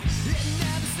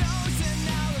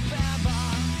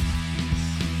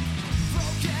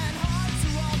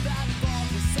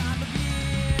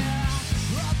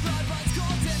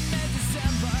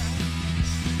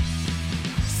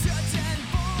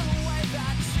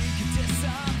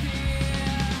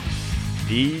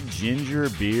The Ginger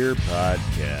Beer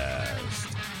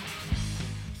Podcast.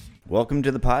 Welcome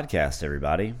to the podcast,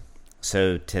 everybody.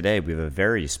 So today we have a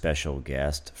very special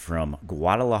guest from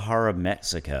Guadalajara,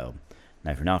 Mexico.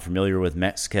 Now, if you're not familiar with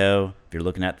Mexico, if you're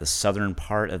looking at the southern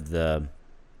part of the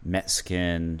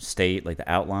Mexican state, like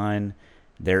the outline,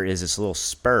 there is this little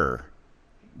spur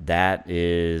that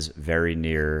is very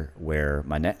near where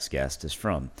my next guest is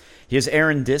from. He is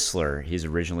Aaron Dissler. He's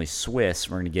originally Swiss.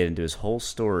 We're going to get into his whole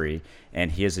story,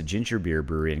 and he has a ginger beer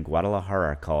brewery in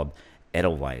Guadalajara called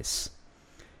Edelweiss.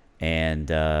 And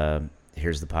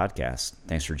here's the podcast.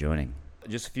 Thanks for joining.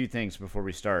 Just a few things before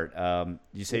we start.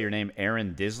 You say your name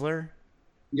Aaron Dissler?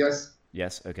 Yes.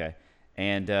 Yes, okay.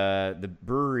 And the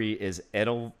brewery is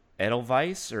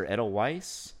Edelweiss or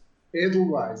Edelweiss?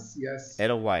 Edelweiss, yes.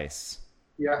 Edelweiss.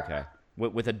 Yeah. Okay.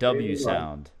 With a W Edelweiss.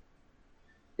 sound.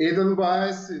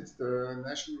 Edelweiss, it's the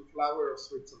national flower of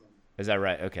Switzerland. Is that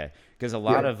right? Okay. Because a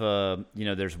lot of,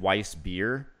 there's Weiss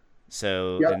beer.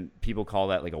 So and people call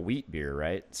that like a wheat beer,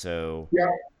 right? So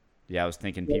yeah, I was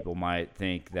thinking people might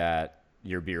think that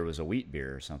your beer was a wheat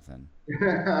beer or something.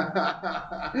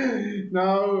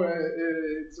 No,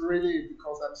 it's really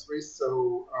because I'm Swiss.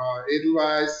 So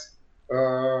Edelweiss,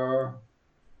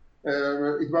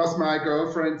 it was my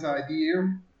girlfriend's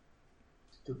idea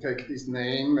to take this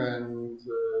name, and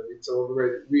it's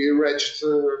already we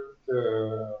registered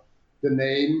the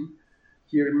name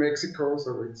here in Mexico,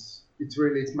 so it's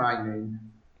my name.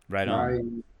 Right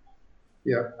on.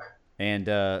 And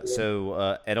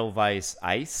so Edelweiss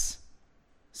ice.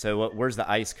 So where's the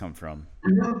ice come from?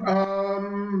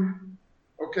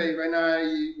 Okay, when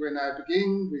I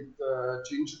begin with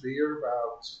ginger beer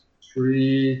about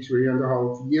three and a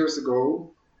half years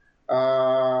ago,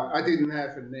 I didn't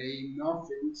have a name,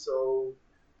 nothing. So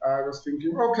I was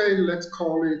thinking, okay, let's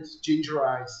call it ginger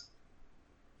ice.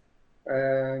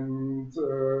 And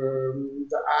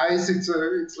the ice, it's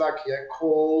like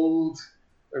cold,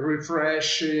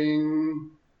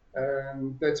 refreshing,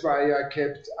 and that's why I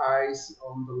kept ice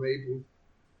on the label.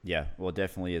 Yeah, well, it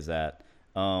definitely is that.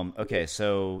 Okay,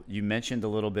 so you mentioned a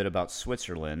little bit about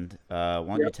Switzerland. Why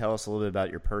don't you tell us a little bit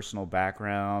about your personal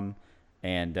background,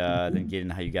 and then get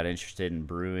into how you got interested in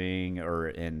brewing, or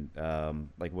in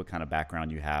like what kind of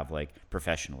background you have, like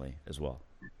professionally as well.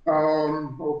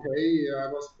 Okay, I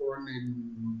was born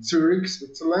in Zurich,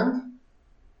 Switzerland,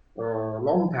 a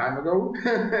long time ago.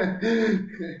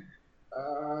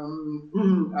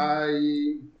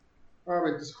 I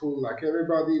went to school like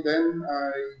everybody. Then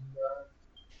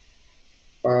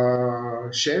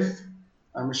chef.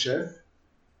 I'm a chef.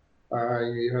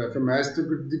 I have a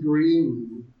master's degree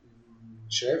in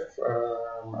chef.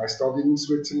 I studied in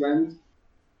Switzerland.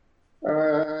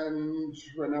 And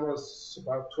when I was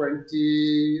about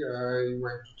 20, I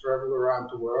went to travel around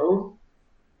the world.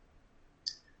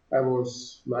 I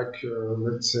was like,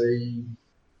 let's say,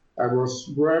 I was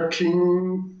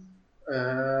working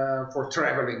for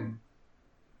traveling.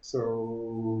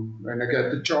 So when I get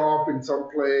the job in some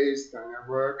place, then I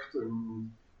worked,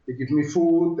 and they give me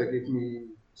food, they give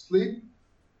me sleep,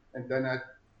 and then I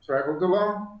traveled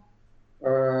along.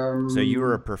 So you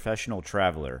were a professional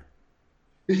traveler.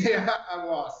 Yeah, I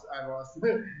was.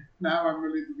 Now I'm a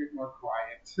little bit more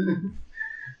quiet.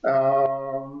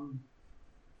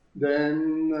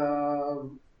 Then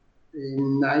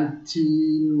in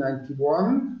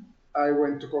 1991, I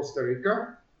went to Costa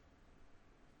Rica,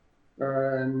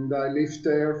 and I lived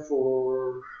there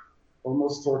for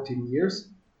almost 14 years.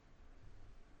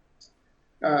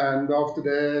 And after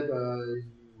that,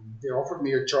 they offered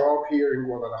me a job here in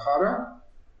Guadalajara.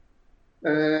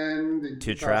 And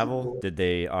to travel, did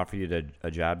they offer you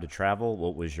a job to travel?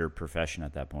 What was your profession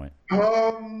at that point?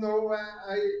 No,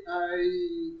 I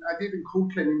didn't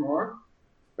cook anymore,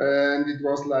 and it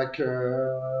was like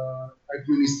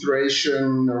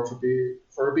administration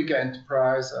for a big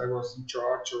enterprise. I was in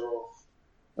charge of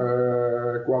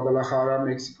Guadalajara,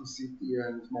 Mexico City,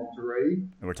 and Monterrey.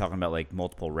 And we're talking about like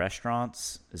multiple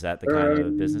restaurants. Is that the kind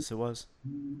of business it was?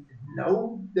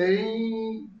 No,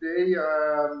 they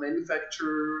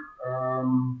manufacture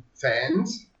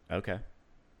fans. Okay.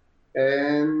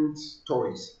 And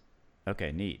toys.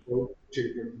 Okay, neat.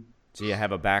 Chicken. So you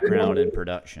have a background in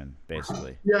production,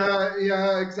 basically.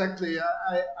 Yeah, exactly.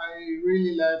 I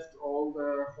really left all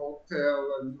the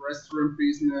hotel and restaurant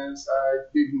business. I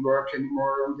didn't work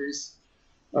anymore on this.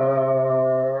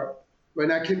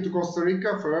 When I came to Costa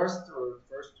Rica first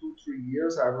 2-3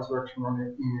 years, I was working on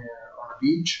a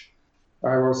beach.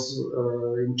 I was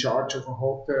in charge of a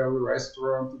hotel,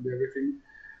 restaurant, and everything.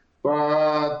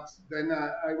 But then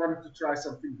I wanted to try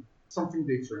something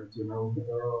different,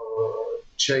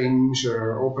 change,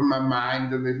 open my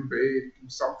mind a little bit, do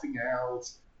something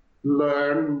else,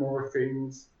 learn more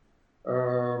things.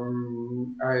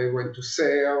 I went to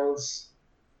sales.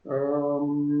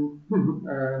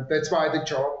 That's why the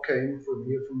job came from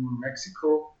here from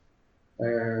Mexico.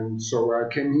 And so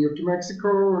I came here to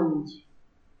Mexico, and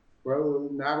well,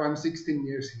 now I'm 16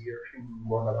 years here in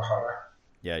Guadalajara.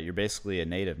 Yeah, you're basically a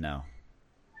native now.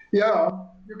 Yeah,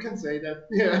 you can say that.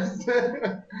 Yes.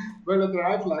 Well, I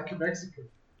drive like a Mexican.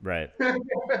 Right.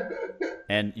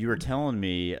 And you were telling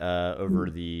me over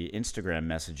the Instagram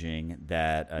messaging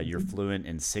that you're fluent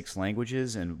in 6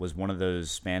 languages, and was one of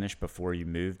those Spanish before you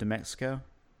moved to Mexico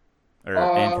or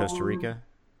and Costa Um, Rica?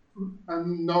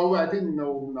 no, I didn't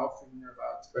know nothing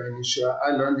about Spanish. I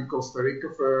learned in Costa Rica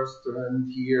first,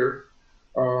 and here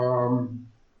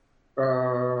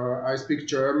I speak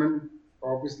German,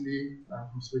 obviously. I'm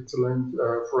from Switzerland,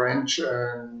 French,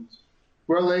 and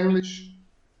well, English.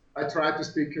 I try to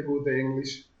speak a good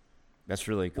English. That's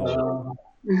really cool. Uh,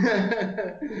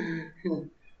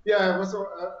 yeah, it was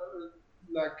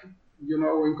like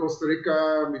in Costa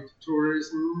Rica with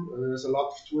tourism. There's a lot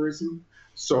of tourism,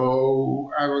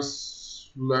 so I was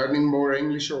learning more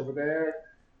English over there.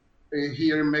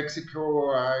 Here in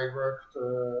Mexico, I worked a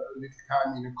little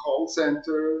time in a call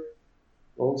center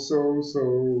also, so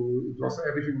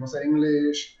everything was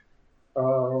English.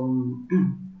 Um,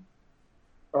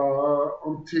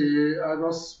 until I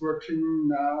was working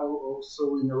now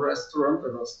also in a restaurant. I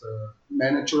was the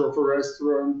manager of a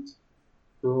restaurant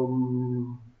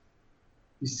from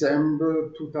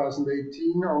December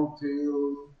 2018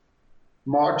 until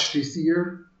March this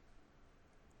year,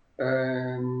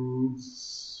 and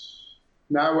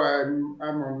now I'm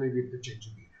only with the ginger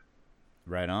beer.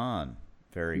 Right on.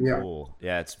 Very Yeah. cool.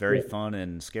 Yeah, it's very Yeah. fun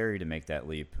and scary to make that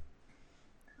leap,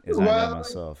 as I know Well,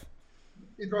 myself.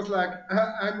 it was like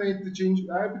I made the ginger.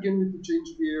 I began with the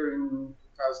ginger beer in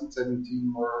 2017,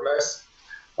 more or less,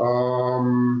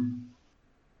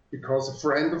 because a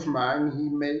friend of mine he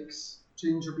makes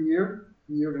ginger beer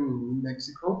here in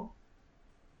Mexico,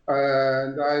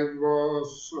 and I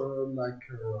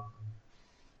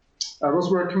was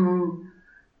working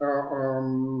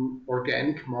on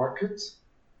organic markets,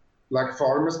 like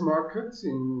farmers markets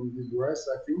in the US,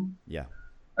 I think. Yeah.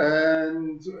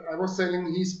 And I was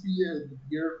selling his beer, the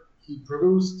beer he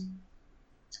produced,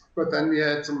 but then we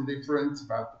had some difference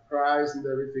about the price and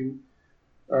everything.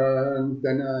 And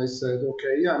then I said,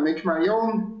 okay, yeah, make my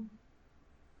own.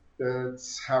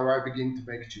 That's how I begin to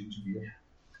make ginger beer.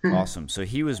 Awesome. So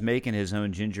he was making his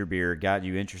own ginger beer, got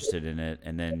you interested in it,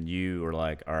 and then you were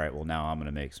like, all right, well, now I'm going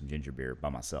to make some ginger beer by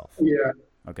myself. Yeah,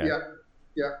 Okay. yeah,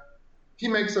 yeah. He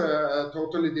makes a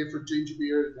totally different ginger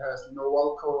beer. It has no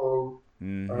alcohol.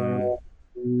 Mm-hmm.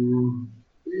 Uh, mm,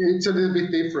 it's a little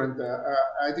bit different.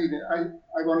 I didn't.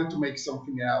 I wanted to make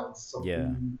something else, Yeah.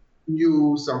 something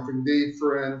new, something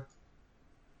different.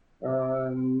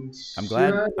 And I'm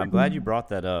glad yeah, I'm glad you brought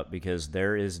that up because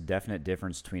there is definite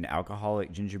difference between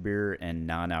alcoholic ginger beer and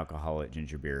non-alcoholic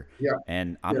ginger beer. yeah,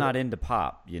 And I'm yeah, not into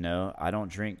pop, you know. I don't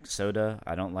drink soda.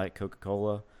 I don't like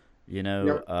Coca-Cola, you yeah,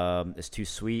 know. It's too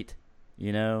sweet,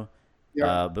 you know.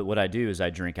 yeah. But what I do is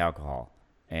I drink alcohol,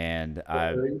 and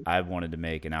Okay. I wanted to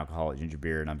make an alcoholic ginger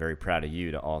beer, and I'm very proud of you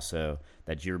to also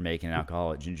that you're making an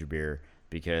alcoholic ginger beer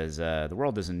because the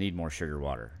world doesn't need more sugar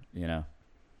water, you know.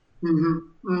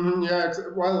 Yeah.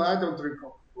 Well, I don't drink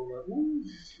Coca-Cola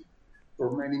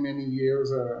for many, many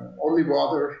years. Only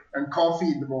water and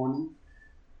coffee in the morning.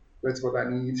 That's what I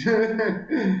need.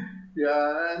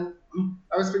 Yeah, and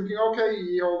I was thinking, okay,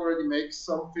 he already makes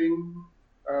something.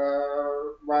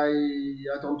 Why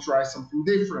I don't try something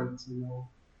different?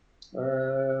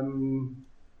 Um,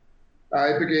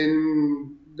 I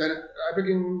begin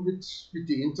with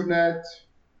the internet,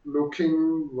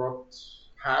 looking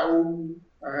how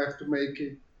I have to make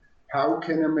it, how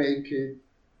can I make it,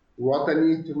 what I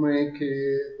need to make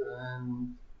it,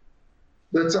 and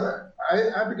that's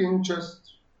I begin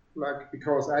just like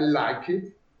because I like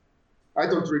it. I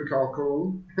don't drink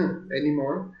alcohol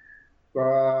anymore,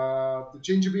 but the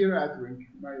ginger beer I drink.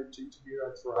 My ginger beer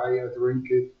I try. I drink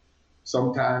it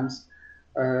sometimes,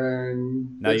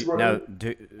 and Now, that's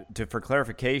what. for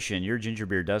clarification, your ginger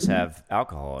beer does have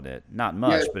alcohol in it. Not Yeah,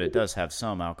 much, but it does have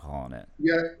some alcohol in it.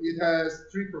 yeah. It has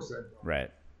 3%.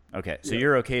 Right. Okay. So Yeah,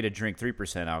 you're okay to drink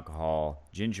 3% alcohol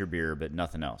ginger beer, but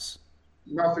nothing else.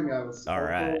 nothing else. All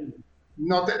right.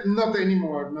 Alcohol, not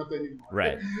anymore. Not anymore.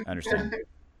 Right. Understand.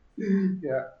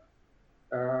 Yeah.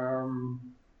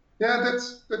 Um, yeah,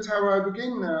 that's how I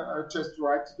begin. I just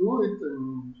tried to do it,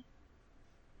 and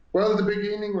well, the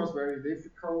beginning was very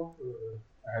difficult.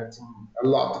 I had a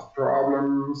lot of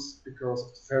problems because of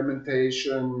the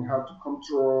fermentation, how to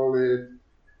control it.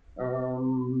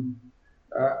 Um,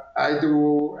 I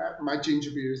do, my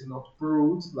ginger beer is not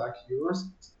brewed like yours.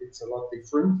 It's a lot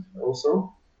different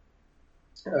also.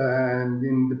 And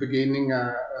in the beginning,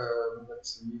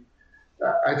 let's see,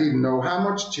 I didn't know how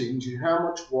much ginger, how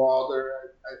much water.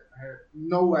 I had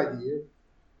no idea.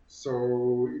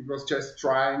 So it was just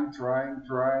trying.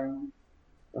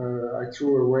 I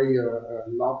threw away a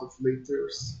lot of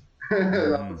liters, a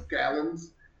lot Mm-hmm. of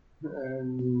gallons,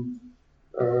 and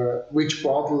which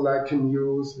bottle I can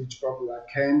use, which bottle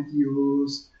I can't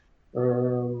use.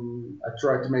 I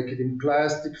tried to make it in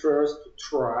plastic first to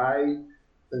try,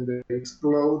 then they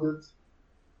exploded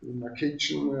in my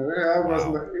kitchen.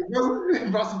 Wow.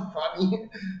 It wasn't funny.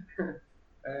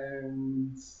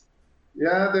 And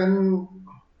yeah, then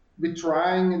we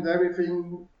trying and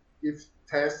everything, give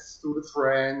tests to the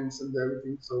friends and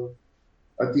everything. So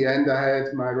at the end, I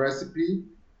had my recipe,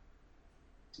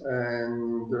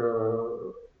 and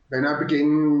then I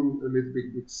begin a little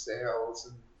bit with sales,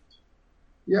 and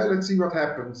yeah, let's see what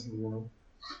happens. It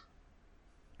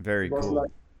Very was like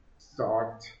cool.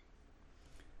 start.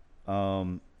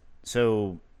 Um,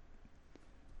 so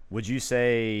would you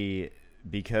say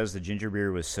because the ginger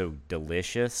beer was so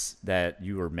delicious that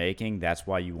you were making, that's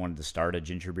why you wanted to start a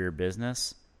ginger beer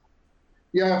business?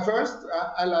 Yeah, first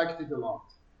I liked it a lot.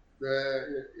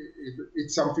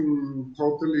 It's something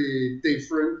totally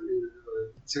different.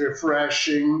 It's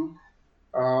refreshing.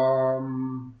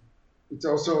 Um, it's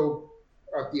also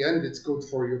at the end, it's good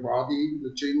for your body.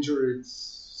 The ginger,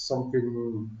 it's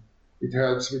something. It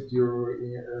helps with your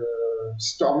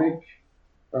stomach.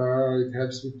 It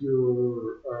helps with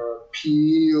your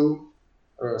peel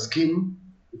skin,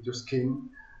 with your skin.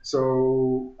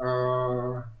 So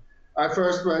I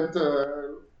first went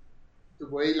the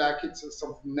way like it's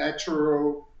something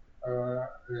natural.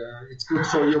 It's good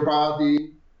for your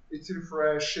body. It's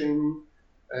refreshing,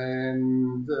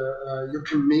 and you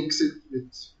can mix it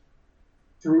with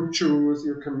fruit juice.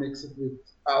 You can mix it with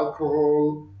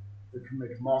alcohol. You can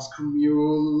make Moscow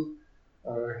Mule.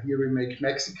 Here we make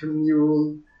Mexican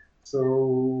Mule.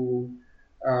 So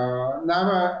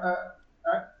now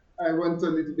I went a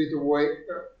little bit away.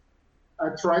 I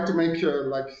try to make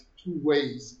like two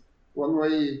ways. One way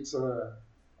it's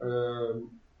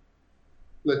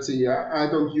let's see, I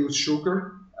don't use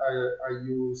sugar. I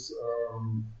use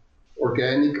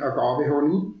organic agave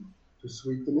honey to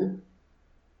sweeten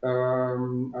it.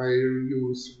 I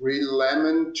use real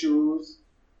lemon juice.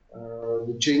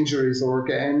 The ginger is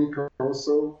organic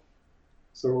also.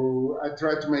 So I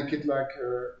try to make it like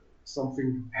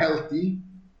something healthy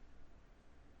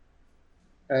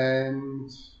and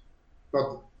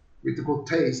but with a good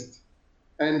taste.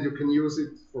 And you can use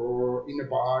it for in a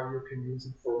bar. You can use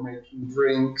it for making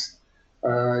drinks.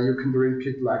 You can drink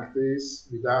it like this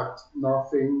without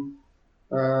nothing.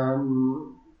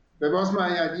 Um, that was my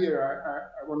idea.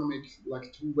 I want to make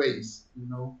like two ways,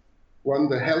 one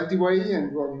the healthy way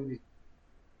and one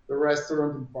the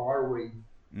restaurant and bar way.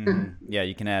 Mm-hmm. Yeah,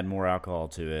 you can add more alcohol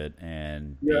to it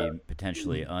and Yeah, be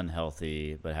potentially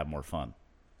unhealthy but have more fun.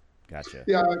 Gotcha.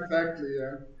 yeah, exactly.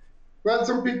 Yeah. Well,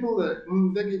 some people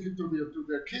they give it to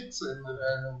their kids, and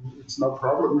it's no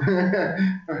problem.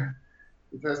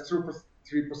 It has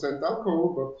 3%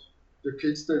 alcohol, but the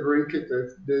kids they drink it,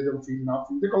 they don't feel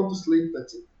nothing. They go to sleep.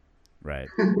 That's it. Right.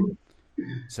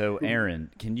 So,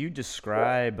 Aaron, can you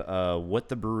describe what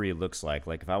the brewery looks like?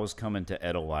 Like, if I was coming to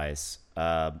Edelweiss,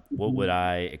 what would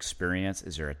I experience?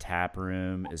 Is there a tap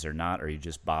room? Is there not? Are you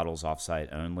just bottles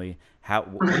offsite only?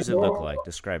 What does it look Well, like?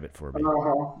 Describe it for me.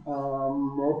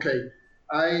 okay.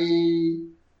 I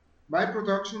my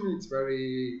production it's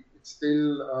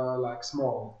still like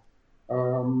small.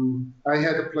 I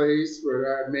had a place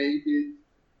where I made it.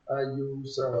 I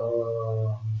use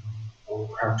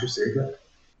how to say that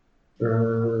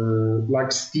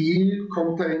like steel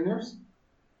containers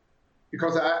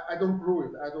because I don't brew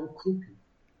it. I don't cook it.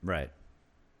 Right.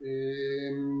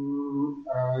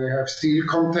 I have steel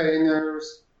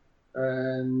containers,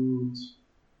 and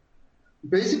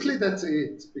basically that's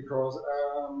it because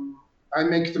I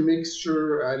make the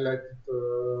mixture. I let it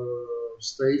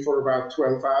stay for about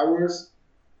 12 hours.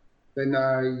 Then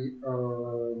I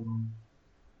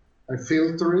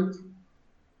filter it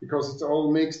because it's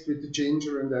all mixed with the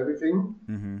ginger and everything.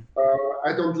 Mm-hmm.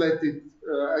 I don't let it.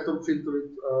 I don't filter it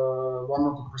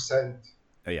 100%.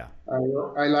 Oh, yeah.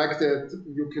 I like that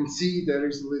you can see there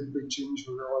is a little bit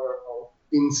ginger or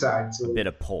inside. A So bit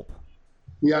of pulp.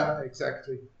 yeah,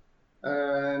 exactly.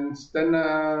 And then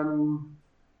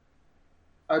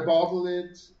I bottle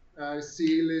it, I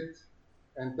seal it,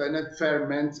 and then it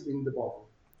ferments in the bottle.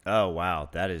 Oh, wow.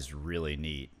 That is really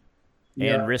neat and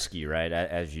Yeah. risky, right?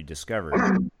 As you discovered.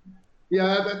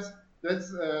 Yeah, that's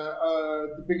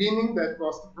the beginning. That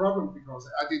was the problem because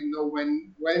I didn't know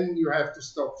when you have to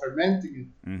stop fermenting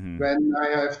it, Mm-hmm. when I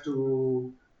have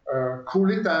to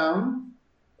cool it down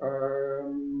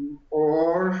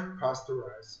or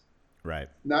pasteurize. Right.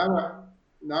 Now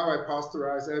now I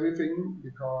pasteurize everything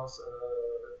because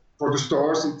for the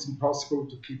stores it's impossible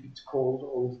to keep it cold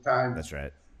all the time, That's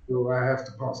right. so I have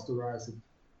to pasteurize it.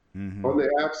 Mm-hmm. Only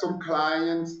I have some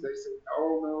clients, they say,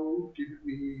 oh no, give it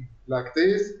me like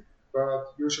this,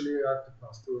 but usually I have to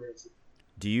pasteurize it.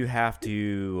 Do you have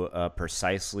to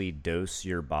precisely dose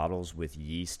your bottles with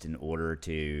yeast in order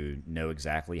to know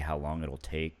exactly how long it'll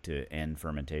take to end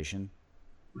fermentation?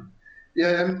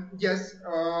 Yeah, yes,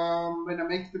 when I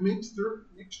make the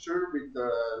mixture with the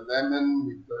lemon,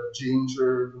 with the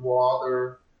ginger, the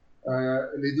water, a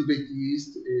little bit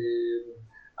yeast,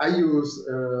 I use,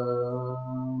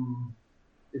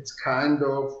 it's kind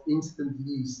of instant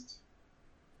yeast.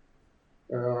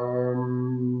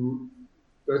 Um,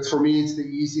 that's for me, it's the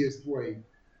easiest way.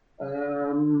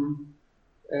 Um,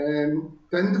 and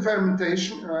then the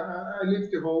fermentation, I leave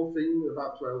the whole thing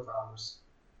about 12 hours.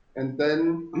 And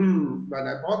then when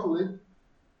I bottle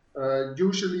it,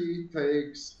 usually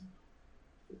takes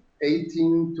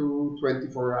 18 to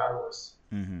 24 hours.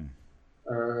 Mm-hmm.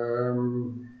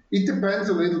 It depends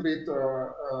a little bit.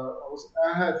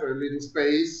 I have a little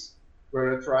space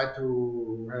where I try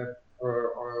to have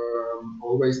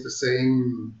always the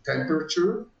same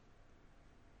temperature,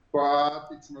 but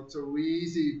it's not so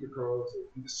easy because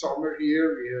in the summer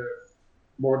here we have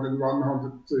more than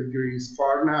 100 degrees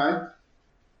Fahrenheit,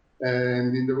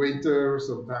 and in the winter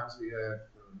sometimes we have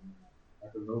I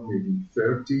don't know, maybe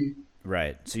 30.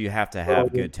 Right. So you have to have So,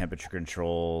 good temperature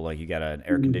control. Like you got an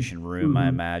air mm, conditioned room, I mhm,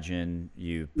 imagine.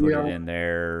 You put it yeah, in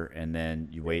there and then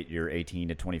you wait your 18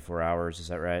 to 24 hours. Is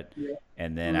that right? yeah,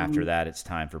 And then after mhm, that, it's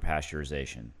time for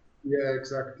pasteurization. yeah,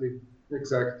 exactly,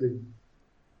 exactly.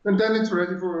 And then it's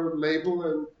ready for label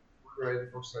and ready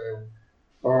for sale.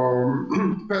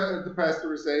 The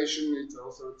pasteurization, it's a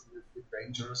little bit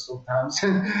dangerous sometimes.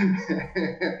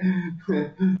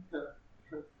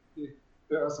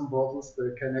 There are some bottles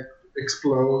that can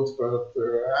explode, but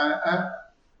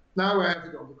now I have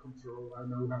it under control. I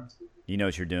know how to do it. You know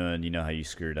what you're doing. You know how you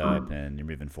screwed up, and you're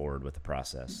moving forward with the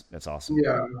process. That's awesome.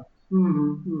 Yeah. Yeah.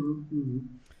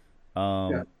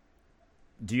 Um,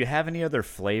 do you have any other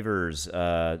flavors?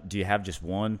 Do you have just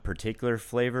one particular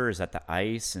flavor? Is that the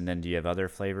ice? And then do you have other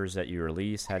flavors that you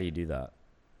release? How do you do that?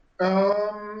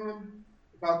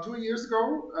 About 2 years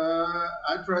ago,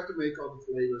 I tried to make other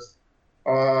flavors.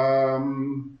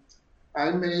 Um, I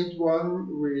made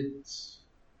one with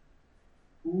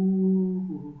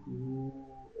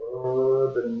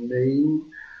the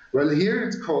name. Well, here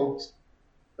it's called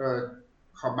uh,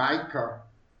 Jamaica.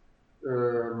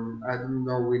 I don't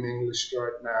know in English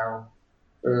right now.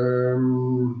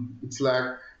 It's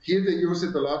like here they use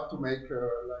it a lot to make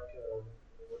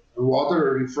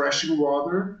water, refreshing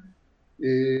water.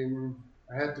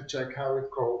 I had to check how it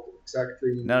called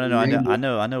exactly No. in English.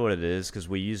 I know what it is because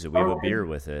we use it. We have a Okay, beer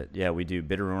with it. Yeah, we do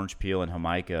bitter orange peel and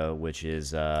Jamaica, which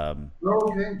is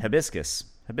okay, hibiscus.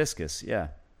 Hibiscus. Yeah,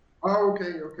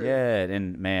 okay. yeah.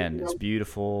 And You man, it's know,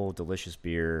 beautiful, delicious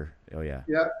beer. Oh yeah.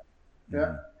 yeah,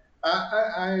 yeah. Hmm.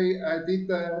 I did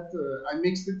that. I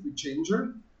mixed it with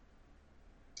ginger,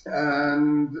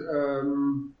 and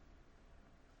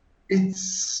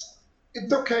it's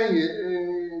it's okay.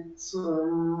 It's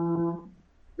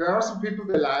there are some people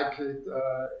that like it.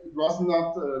 It was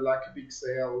not like a big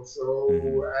sale, Hmm.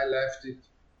 so I left it.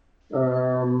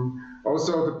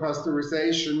 Also, the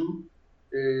pasteurization,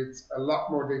 it's a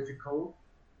lot more difficult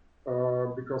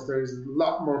because there is a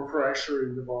lot more pressure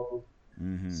in the bottle.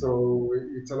 Hmm. So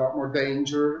it's a lot more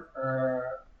danger.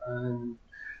 And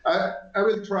I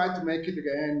will try to make it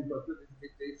again, but a little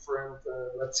bit different.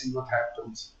 Let's see what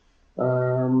happens.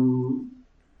 Um,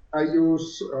 I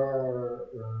use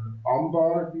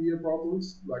amber beer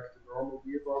bottles, like the normal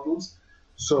beer bottles,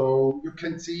 so you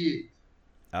can see it,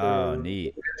 Oh,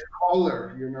 neat.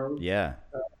 color, you know. Yeah.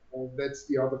 That's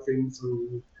the other thing.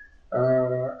 So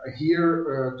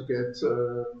here to get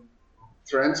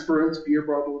transparent beer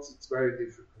bottles, it's very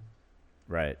difficult.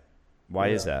 Right. Why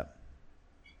is Yeah.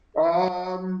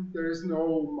 that? There is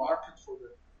no market for them.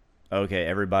 Okay,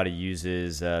 everybody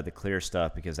uses the clear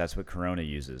stuff because that's what Corona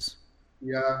uses.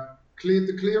 Yeah,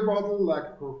 the clear bottle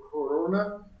like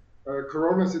Corona.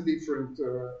 Corona is a different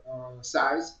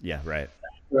size, Yeah, right.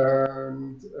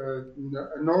 and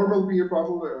a normal beer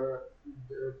bottle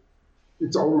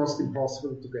it's almost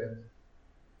impossible to get.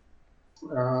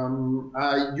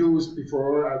 I use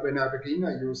before when I begin,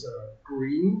 I use a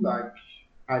green like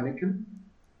Heineken.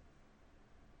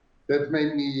 That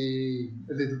made me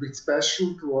a little bit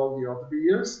special to all the other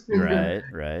beers. Right,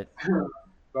 right.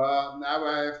 But now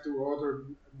I have to order,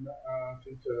 I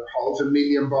think,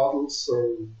 500,000 bottles,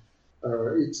 so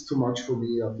it's too much for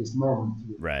me at this moment.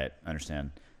 Right, I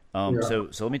understand. Yeah. So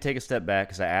let me take a step back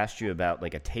because I asked you about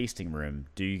like a tasting room.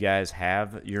 Do you guys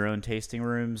have your own tasting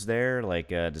rooms there? Like,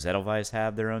 does Edelweiss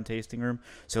have their own tasting room?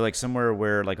 So like somewhere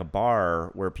where like a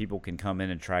bar where people can come in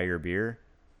and try your beer,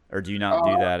 or do you not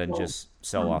do that and So, just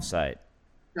sell off site?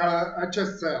 I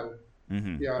just sell.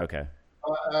 Yeah. Okay.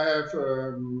 I have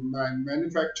my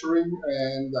manufacturing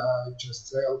and I just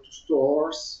sell to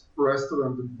stores,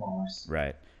 restaurants, and bars.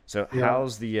 Right. So Yeah.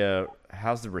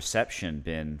 how's the reception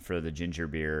been for the ginger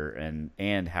beer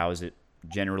and how is it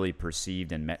generally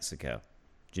perceived in Mexico?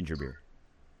 Ginger beer.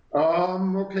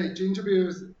 Okay, ginger beer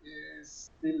is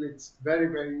still it's very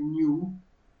very new.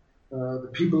 The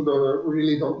people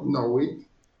really don't know it.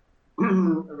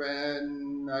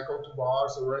 When I go to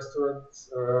bars or restaurants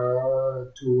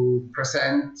to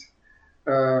present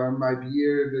my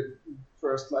beer, the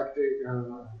first like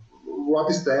what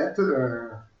is that?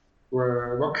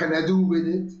 What can I do with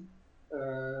it?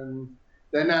 Um,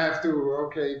 then I have to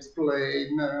explain.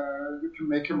 You can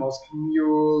make a Moscow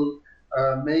Mule.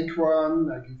 Make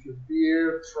one. I give you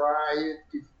beer. Try it.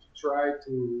 Give it to try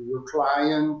to your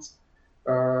client.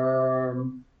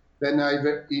 Um, then I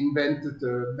invented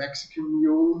the Mexican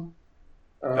Mule.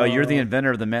 Oh, you're the Uh,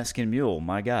 inventor of the Mexican Mule.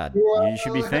 My God, you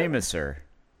should be well, famous, sir.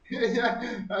 yeah,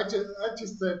 I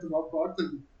just said to my partner,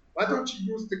 why don't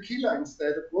you use tequila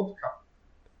instead of vodka?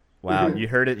 Wow, you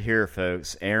heard it here,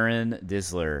 folks. Aaron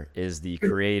Disler is the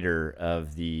creator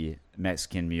of the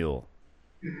Mexican Mule.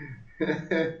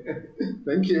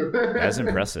 Thank you. That's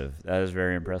impressive. That is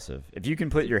very impressive. If you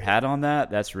can put your hat on that,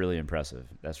 that's really impressive.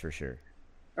 That's for sure.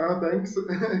 Oh, thanks.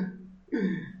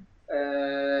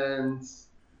 And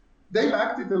they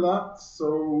liked it a lot.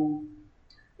 So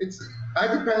it's I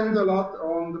depend a lot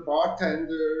on the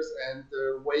bartenders and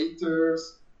the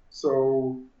waiters,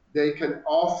 so they can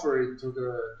offer it to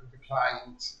the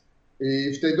client.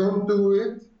 If they don't do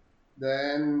it,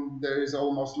 then there is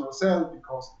almost no sale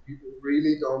because people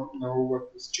really don't know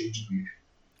what is ginger beer.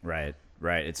 Right,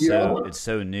 right. Yeah, It's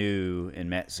so new in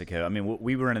Mexico. I mean,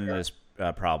 we run into this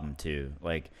problem too.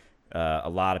 Like a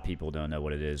lot of people don't know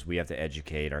what it is. We have to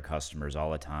educate our customers all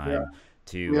the yeah, time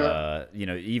to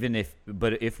yeah. even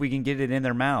if we can get it in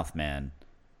their mouth, man,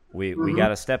 we Hmm.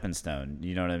 got a stepping stone.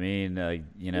 You know what I mean?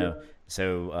 Yeah.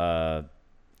 So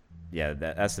yeah,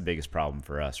 that's the biggest problem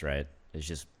for us, right? It's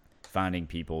just finding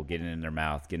people, getting it in their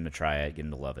mouth, getting them to try it, getting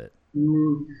them to love it.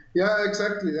 Yeah,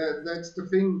 exactly. That's the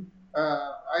thing.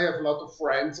 I have a lot of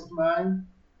friends of mine.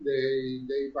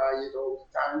 They buy it all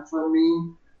the time from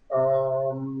me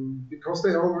because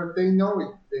they know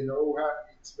it. They know how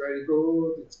it's very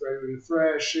good. It's very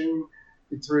refreshing.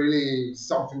 It's really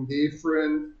something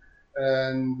different.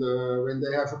 And when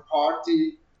they have a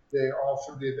party, they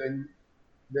offer it and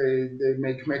they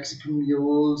make Mexican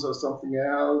mules or something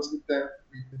else with the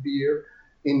beer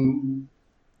in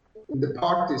the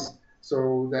parties.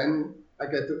 So then I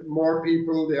get more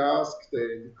people. They ask,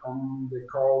 they come, they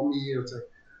call me and say,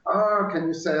 "Ah, can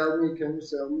you sell me? Can you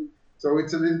sell me?" So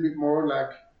it's a little bit more like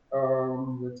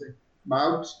let's say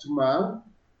mouth to mouth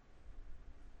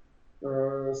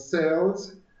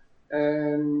sales.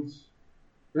 And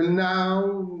well,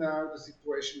 now the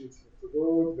situation is not so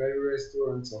good. Very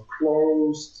restaurants are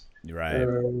closed. You're right.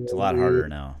 It's a lot Uh, harder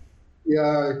now.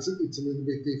 yeah, it's a little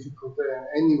bit difficult.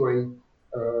 Anyway,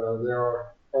 there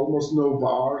are almost no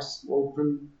bars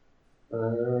open.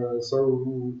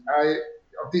 So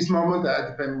at this moment, I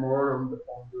depend more on the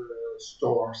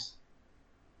stores.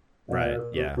 Right.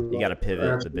 Yeah. You got to I pivot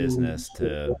have the to, business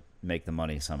to make the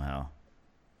money somehow.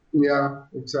 yeah,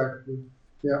 exactly.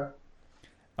 Yeah.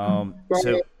 But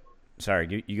So,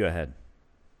 sorry, you go ahead.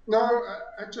 no,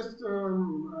 I just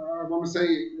I want to say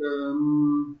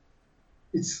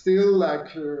it's still like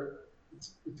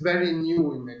it's very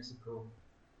new in Mexico.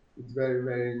 It's very,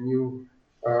 very new.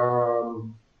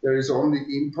 There is only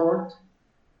import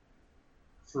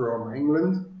from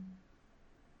England,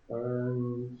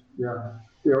 and yeah,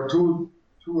 there are two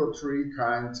or three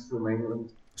kinds from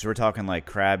England. So we're talking like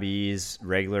Krabbies,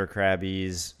 regular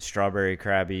Krabbies, strawberry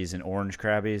Krabbies, and orange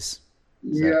Krabbies.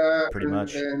 Is that Yeah, pretty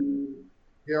much? and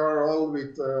they are all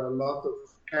with a lot of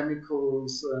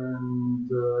chemicals, and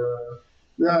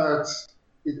yeah,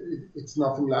 it's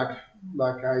nothing like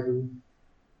I do.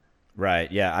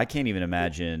 Right. Yeah. I can't even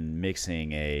imagine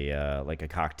mixing a like a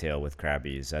cocktail with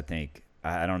Krabbies. I think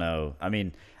I don't know. I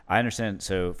mean, I understand.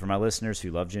 So for my listeners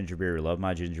who love ginger beer, who love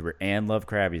my ginger beer, and love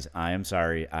Krabby's, I am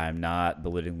sorry. I'm not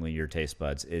belittling your taste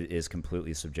buds. It is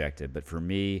completely subjective. But for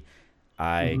me,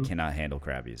 I Hmm. cannot handle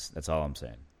Krabby's. That's all I'm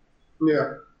saying.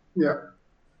 Yeah, yeah.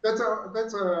 That's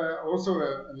also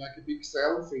like a big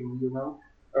sell thing, you know.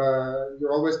 You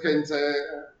always can say.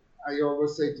 I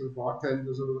always say to the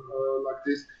bartenders like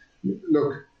this: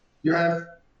 look, you have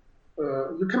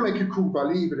you can make a Cuba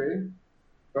Libre,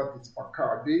 but it's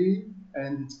Bacardi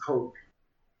and it's Coke.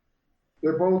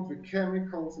 They're both with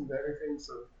chemicals and everything,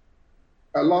 so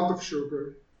a lot of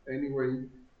sugar anyway.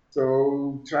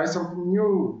 So try something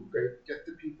new. Get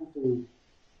the people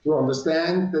to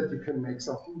understand that you can make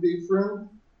something different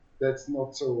that's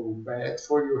not so bad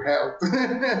for your health.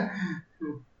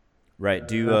 Right.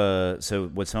 Do uh, so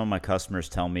what some of my customers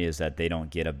tell me is that they don't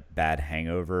get a bad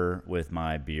hangover with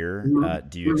my beer. mhm,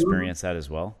 Do you mhm. experience that as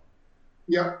well?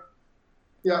 Yeah,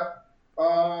 yeah.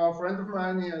 A friend of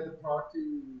mine, he had a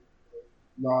party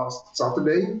last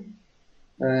Saturday,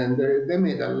 and they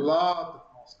made a lot of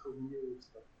Moscow news,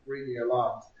 like really a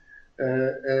lot.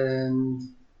 And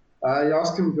I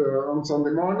asked him on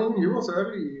Sunday morning. He was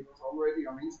early. He was already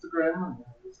on Instagram, and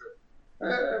he said,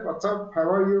 "Hey, what's up? How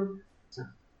are you?" I said,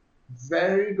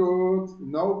 "Very good,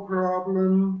 no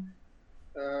problem.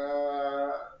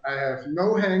 I have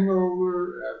no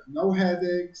hangover. I have no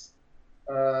headaches.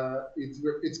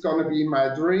 It's gonna be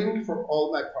my drink for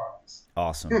all my parties."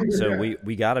 Awesome. So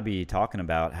we got to be talking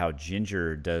about how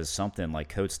ginger does something like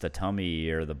coats the tummy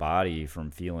or the body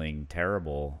from feeling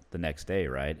terrible the next day,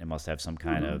 right? It must have some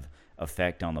kind Mhm. of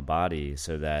effect on the body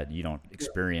so that you don't Yeah.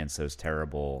 experience those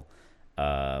terrible,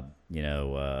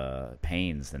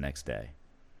 pains the next day.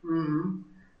 Hmm.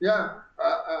 Yeah,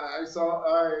 I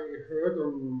heard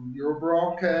on your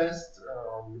broadcast,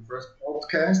 on your first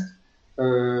podcast,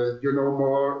 you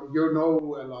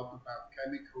know a lot about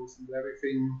chemicals and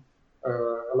everything,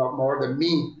 a lot more than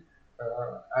me.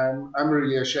 I'm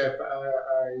really a chef.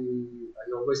 I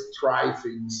always try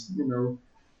things, you know,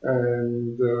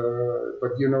 and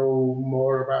but you know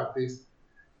more about this.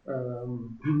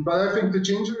 But I think the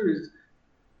ginger is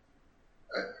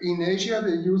in Asia,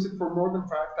 they use it for more than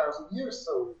 5,000 years,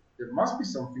 so there must be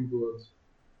something good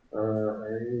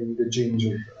in the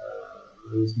ginger.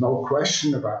 There's no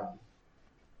question about it.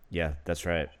 Yeah, that's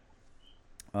right.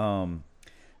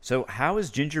 So how is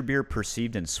ginger beer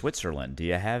perceived in Switzerland? Do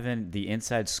you have the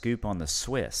inside scoop on the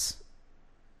Swiss?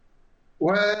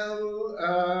 Well,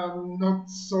 not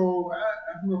so.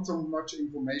 I have not so much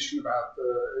information about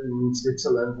in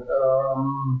Switzerland.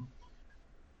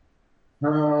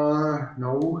 No,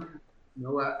 no,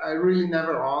 I really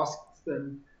never asked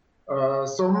them.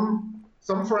 Some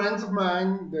friends of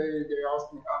mine they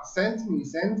asked me,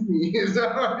 send me. So,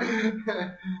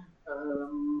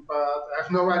 but I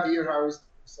have no idea how is the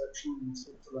perception in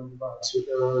Switzerland about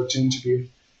ginger beer.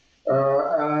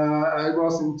 I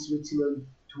was in Switzerland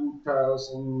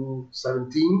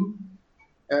 2017,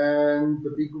 and the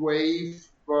big wave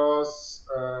was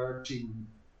gin.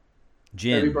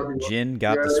 Gin. Everybody was, Gin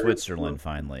got yeah, to everybody was Switzerland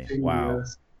finally. gin, Wow.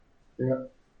 yes. Yeah,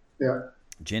 yeah.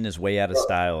 Gin is way out of But,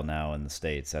 style now in the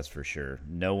States, that's for sure.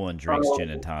 No one drinks gin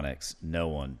and tonics. No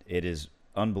one. It is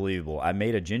unbelievable. I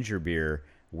made a ginger beer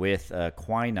with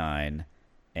quinine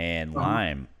and uh,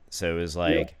 lime. So it was yeah,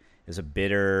 like, it was a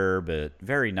bitter but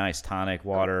very nice tonic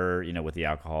water, with the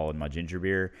alcohol in my ginger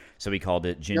beer. So we called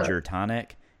it yeah, ginger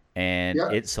tonic, and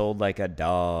yeah. it sold like a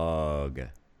dog.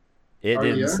 It Oh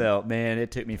didn't yeah, sell. Man, it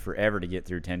took me forever to get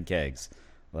through 10 kegs.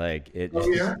 Like it, oh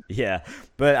yeah. yeah.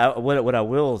 But what I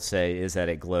will say is that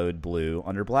it glowed blue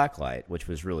under black light, which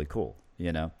was really cool.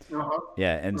 Uh-huh,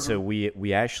 Yeah. And uh-huh. so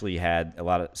we actually had a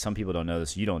lot of. Some people don't know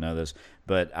this. You don't know this,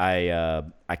 but I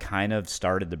kind of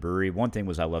started the brewery. One thing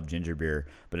was I love ginger beer,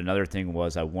 but another thing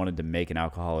was I wanted to make an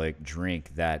alcoholic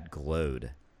drink that glowed.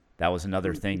 That was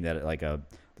another thing that like a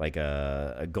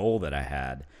goal that I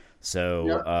had. So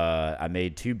Yeah. I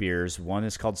made two beers. One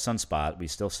is called Sunspot. We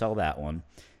still sell that one.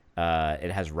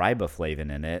 It has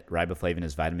riboflavin in it. Riboflavin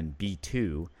is vitamin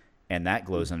B2, and that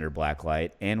glows under black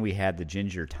light. And we had the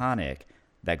ginger tonic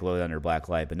that glowed under black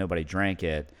light, but nobody drank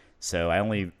it. So I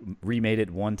only remade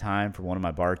it one time for one of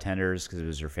my bartenders because it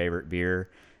was her favorite beer,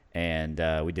 and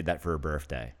we did that for her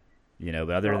birthday. But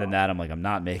other than Uh-huh. that, I'm like, I'm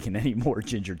not making any more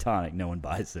ginger tonic. No one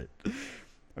buys it.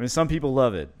 I mean, some people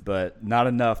love it, but not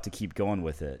enough to keep going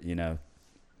with it.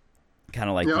 Kind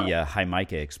of like Yeah. the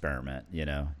Jamaica experiment.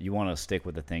 You want to stick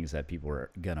with the things that people are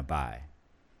gonna buy.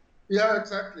 Yeah,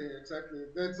 exactly, exactly.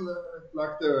 That's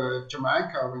like the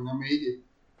Jamaica when I made it.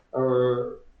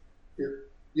 Uh, it.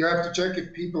 You have to check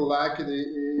if people like it.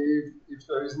 If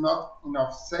there is not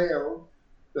enough sale,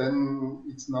 then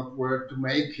it's not worth to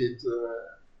make it.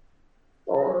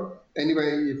 or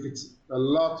anyway, if it's a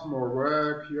lot more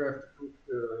work, you have to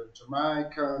put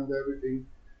Jamaica and everything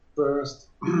first,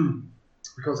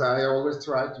 because I always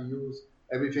try to use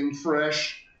everything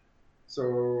fresh.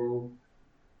 So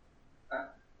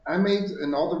I made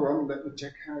another one. Let me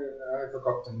check. I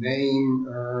forgot the name.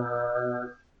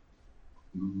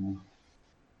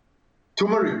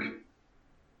 Turmeric. Oh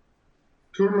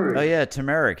Turmeric. yeah,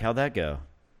 turmeric. How'd that go?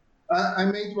 I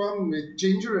made one with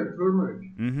ginger and turmeric.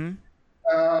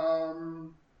 Mm-hmm.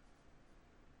 Um,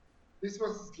 this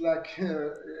was like,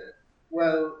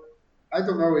 well, I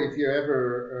don't know if you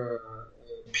ever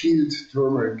peeled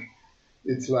turmeric.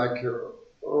 It's like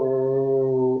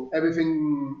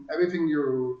everything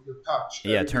you touch,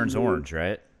 Yeah, it turns orange,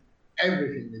 right?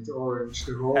 everything. It's orange.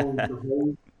 The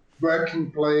whole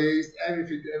working place,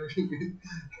 everything.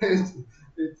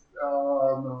 It's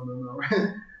no, no,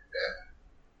 no.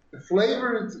 The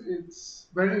flavor, it's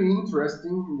very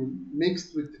interesting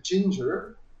mixed with the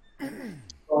ginger.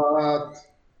 But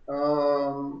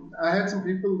I had some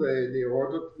people, they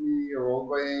ordered me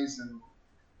always,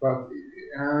 but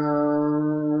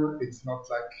it's not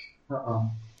like,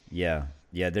 Yeah,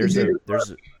 yeah. it didn't work.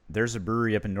 There's a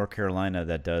brewery up in North Carolina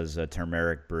that does a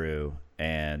turmeric brew,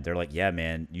 and they're like, "Yeah,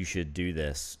 man, you should do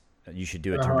this. You should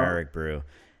do a Uh-huh, turmeric brew."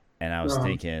 And I was uh-huh,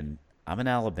 thinking, I'm in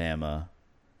Alabama.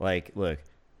 Like, look,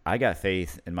 I got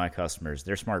faith in my customers.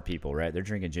 They're smart people, right? They're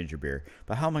drinking ginger beer.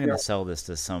 But how am I going yeah, to sell this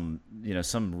to some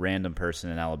random person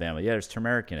in Alabama? Yeah, there's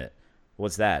turmeric in it.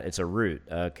 What's that? It's a root.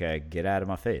 Okay, get out of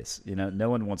my face. No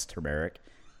one wants turmeric.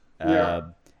 yeah.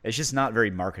 Uh, it's just not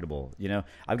very marketable.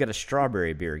 I've got a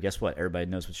strawberry beer. Guess what? Everybody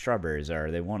knows what strawberries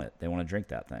are. They want it. They want to drink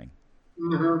that thing.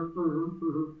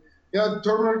 Yeah,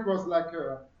 turmeric was like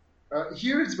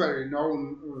here it's very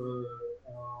known.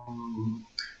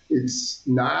 It's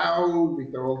now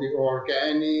with all the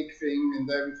organic thing and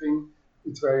everything.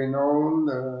 It's very known.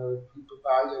 People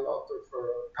buy a lot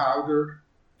of powder.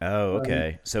 Oh, Um,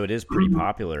 okay. So it is pretty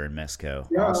popular in Mexico.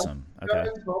 yeah, Awesome. yeah, Okay.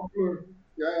 it's popular.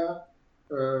 Yeah, yeah.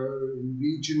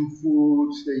 Vegan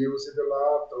food, they use it a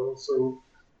lot also.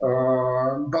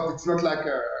 But it's not like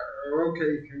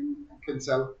okay, you can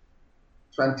sell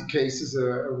 20 cases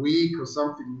a week or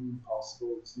something.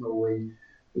 Impossible. It's no way.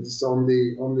 It's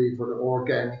only for the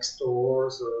organic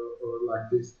stores or like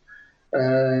this.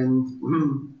 And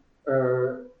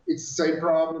it's the same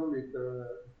problem with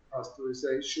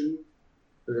pasteurization.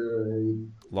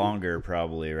 Longer,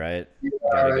 probably, right?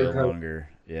 Got to go It has, longer.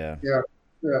 Yeah. yeah,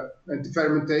 yeah. And the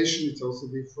fermentation is also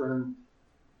different.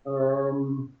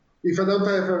 If I don't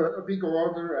have a big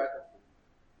order, I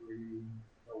don't really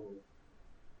know.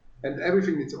 And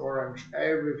everything is orange.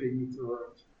 Everything is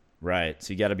orange. Right.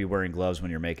 So you got to be wearing gloves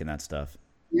when you're making that stuff.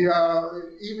 Yeah,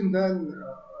 even then,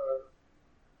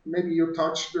 maybe you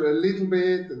touched a little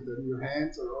bit and then your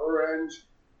hands are orange.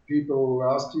 People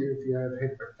ask you if you have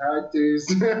hepatitis.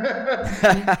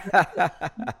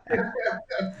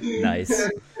 Nice.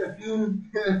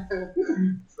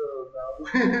 So no,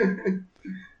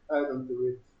 I don't do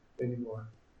it anymore.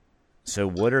 So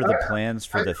what are I, the plans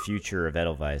for I, the future of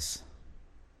Edelweiss?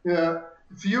 yeah,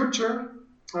 future.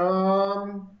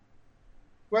 Um,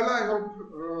 well,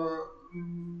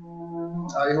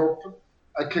 I hope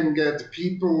I can get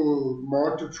people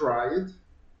more to try it.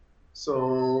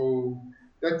 So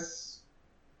that's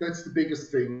that's the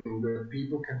biggest thing that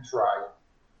people can try.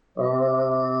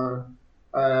 Uh,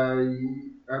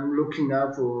 I'm looking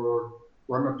now for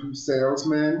one or two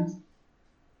salesmen.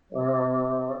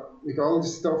 With all the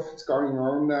stuff that's going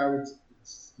on now,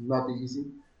 it's not easy.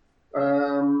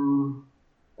 Um,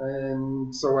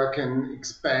 and so I can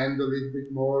expand a little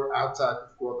bit more outside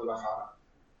of Guadalajara.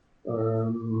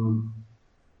 Um,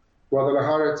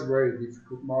 Guadalajara is a very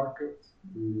difficult market.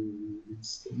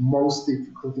 It's the most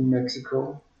difficult in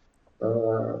Mexico.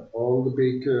 All the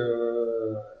big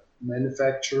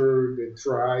manufacturers, they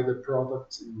try the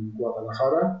products in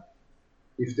Guadalajara.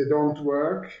 If they don't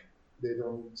work, they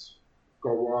don't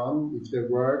go on. If they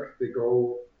work, they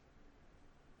go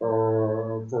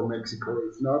for Mexico.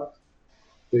 If not,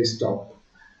 they stop.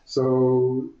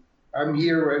 So I'm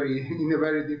here in a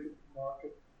very difficult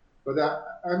market, but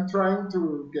I'm trying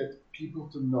to get people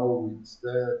to know it.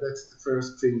 That's the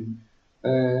first thing.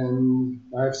 And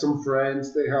I have some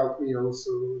friends, they help me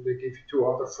also. They give it to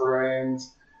other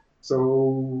friends.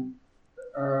 So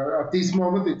at this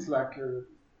moment, it's like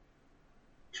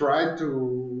try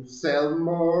to sell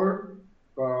more,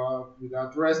 but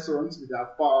without restaurants,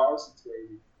 without bars, it's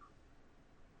very.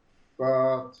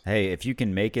 But Hey, if you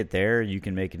can make it there, you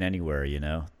can make it anywhere.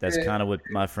 That's uh, kind of what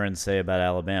my friends say about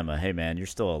Alabama. Hey, man, you're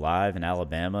still alive in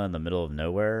Alabama in the middle of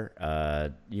nowhere.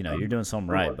 You're doing something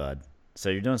right, bud. So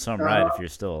you're doing something right if Uh, you're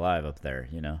still alive up there,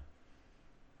 you know?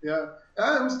 yeah,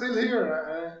 I'm still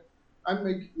here. I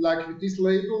make like with this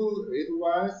label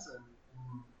Edelweiss and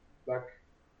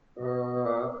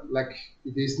like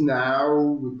it is now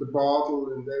with the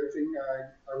bottle and everything.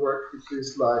 I worked with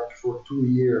this like for 2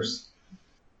 years.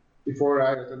 Before I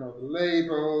had another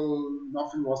label,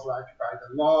 nothing was like by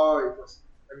the law. It was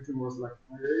everything was like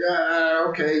yeah,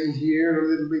 okay, here a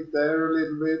little bit, there a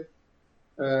little bit,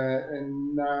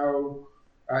 and now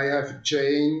I have a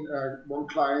chain. One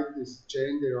client is a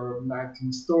chain. There are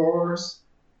 19 stores.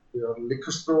 There are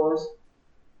liquor stores,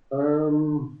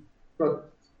 but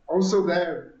also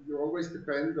there you always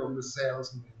depend on the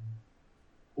salesman.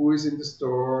 Who is in the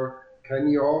store? Can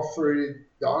he offer it?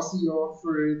 Does he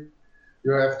offer it?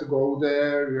 You have to go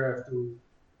there. You have to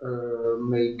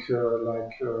make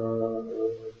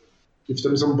give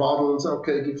them some bottles.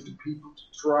 Okay, give the people to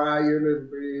try a little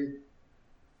bit.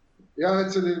 Yeah,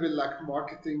 it's a little bit like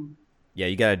marketing. Yeah,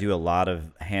 you got to do a lot of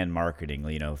hand marketing,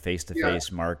 you know, face to Yeah.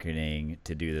 face marketing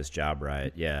to do this job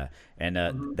right. Yeah. And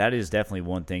Mm-hmm. that is definitely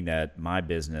one thing that my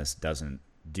business doesn't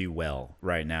do well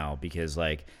right now because,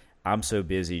 like, I'm so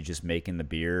busy just making the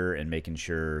beer and making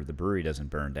sure the brewery doesn't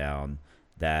burn down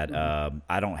that Mm-hmm.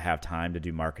 I don't have time to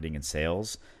do marketing and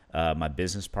sales. My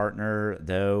business partner,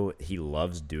 though, he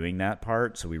loves doing that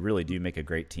part. So we really do make a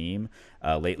great team.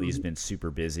 Lately, he's been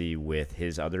super busy with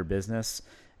his other business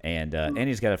and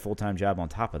he's got a full time job on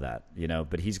top of that, you know.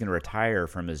 But he's going to retire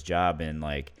from his job in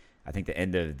like I think the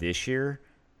end of this year,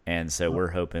 and so we're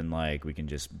hoping like we can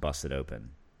just bust it open,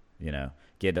 you know,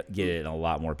 get it in a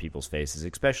lot more people's faces,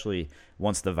 especially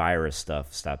once the virus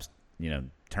stuff stops, you know,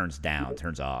 turns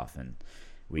off, and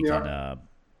we can Yeah. uh,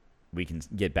 we can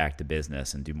get back to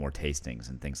business and do more tastings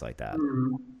and things like that.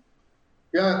 Mm-hmm.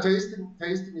 Yeah, tasting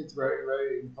is very,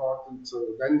 very important. So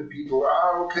then the people,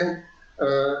 okay,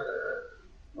 uh,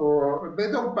 or they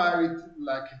don't buy it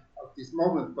like at this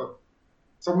moment, but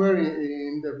somewhere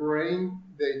in the brain,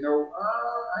 they know,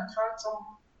 I tried some,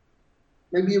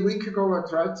 maybe a week ago, I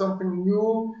tried something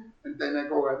new, and then I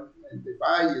go and they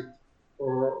buy it.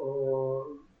 Or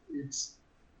it's,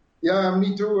 yeah,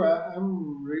 me too.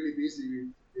 I'm really busy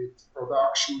with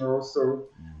production also.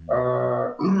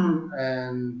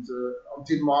 And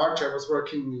until March, I was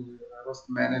working, I was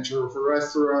the manager of a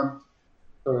restaurant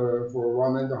for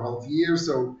 1.5 years.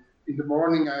 So in the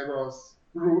morning, I was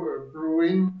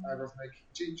brewing, I was making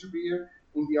ginger beer.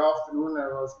 In the afternoon, I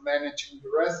was managing the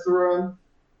restaurant.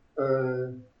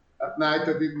 At night,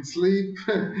 I didn't sleep.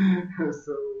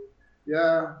 So,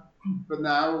 yeah, but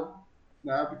now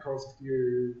because of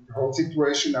the whole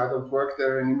situation, I don't work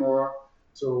there anymore.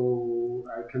 So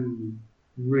I can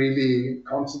really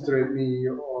concentrate me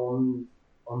on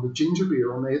the ginger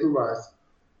beer, on Edelweiss.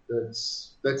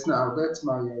 That's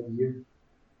my idea.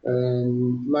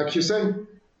 And like you say,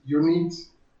 you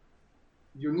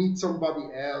need somebody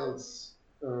else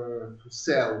to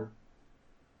sell.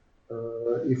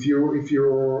 If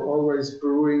you're always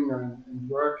brewing and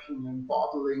working and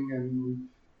bottling and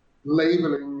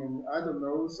labeling and I don't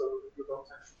know, so you don't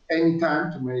have any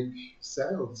time to make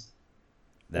sales.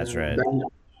 That's And right. then,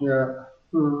 yeah.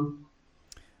 Mm.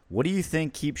 What do you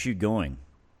think keeps you going?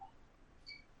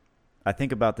 I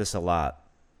think about this a lot.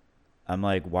 I'm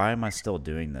like, why am I still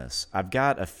doing this? I've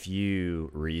got a few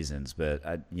reasons, but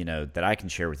you know that I can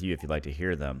share with you if you'd like to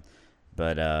hear them.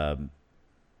 But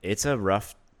it's a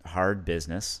rough, hard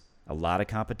business. A lot of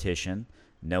competition.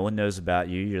 No one knows about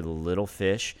you. You're the little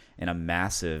fish in a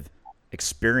massive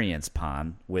experience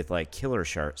pond with like killer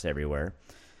sharks everywhere.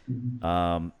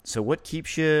 So what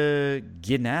keeps you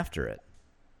getting after it?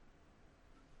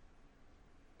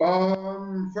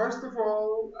 First of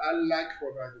all, I like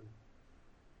what I do.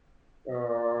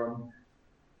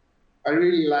 I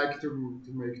really like to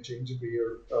make ginger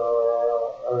beer.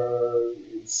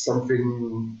 It's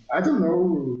something I don't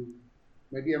know.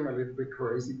 Maybe I'm a little bit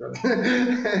crazy, but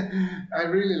I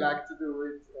really like to do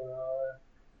it.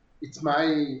 It's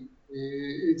my,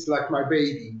 it's like my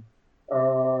baby.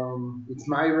 It's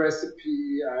my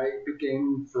recipe. I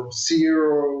began from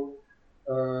zero.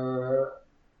 Uh,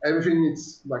 Everything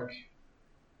is like,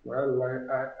 well,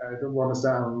 I don't want to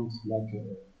sound like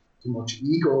too much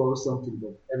ego or something,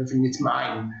 but everything is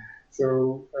mine.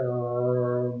 So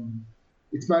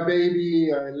it's my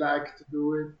baby. I like to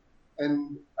do it,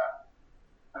 and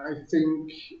I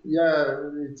think,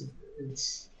 yeah,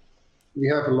 it's we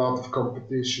have a lot of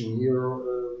competition here.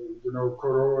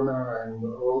 Corona and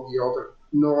all the other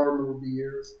normal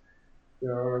beers.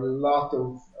 There are a lot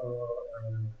of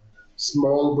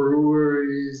small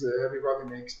breweries. Everybody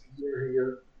makes beer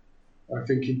here. I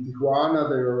think in Tijuana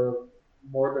there are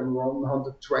more than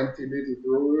 120 little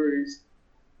breweries.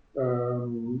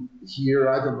 Here,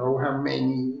 I don't know how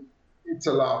many. It's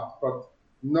a lot, but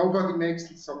nobody makes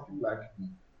something like me.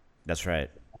 That's right.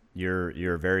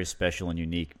 You're a very special and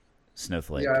unique Yeah,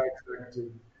 snowflake.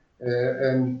 exactly.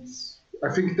 And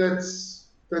I think that's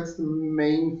the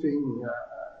main thing.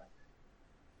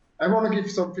 I want to give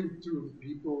something to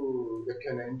people that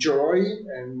can enjoy,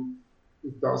 and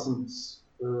it doesn't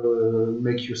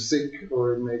make you sick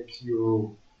or make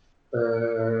you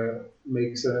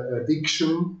makes an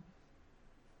addiction.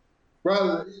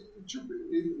 Well,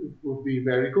 it would be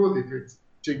very good if it's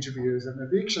ginger beer is an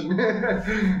addiction,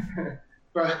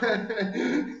 but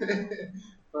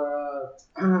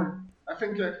I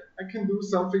think I can do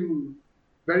something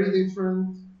very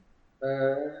different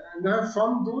and I have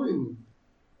fun doing.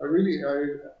 I really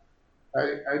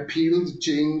I peel the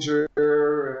ginger.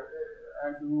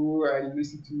 I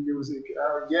listen to music.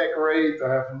 Oh, yeah, great!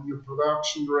 I have a new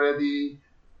production ready.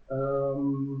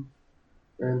 Um,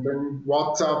 and then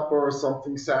WhatsApp or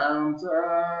something sounds.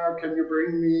 Can you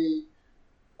bring me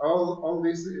all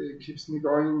this? Keeps me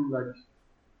going. Like,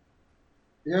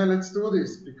 yeah, let's do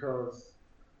this because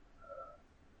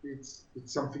it's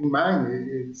something mine.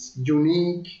 It's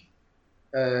unique,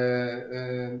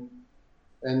 and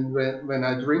when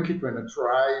I drink it, when I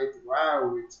try it,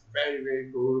 wow, it's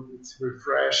very good. It's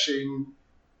refreshing.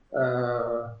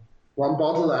 Uh, one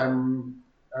bottle, I'm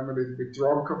a little bit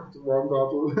drunk of the one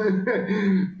bottle,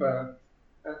 but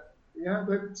yeah,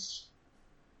 that's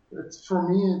for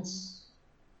me.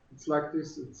 It's like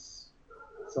this. It's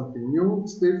something new.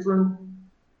 It's different,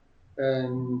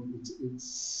 and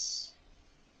it's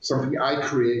something I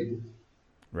created.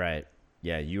 Right.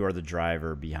 Yeah, you are the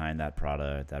driver behind that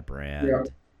product, that Yeah,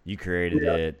 brand. You created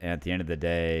yeah, it, and at the end of the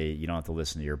day, you don't have to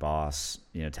listen to your boss,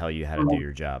 tell you how to do mhm,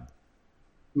 your job.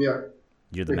 yeah,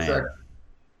 You're the exactly. man.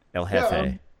 El Yeah,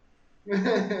 jefe.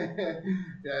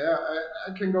 yeah.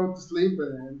 I can go to sleep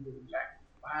and be like,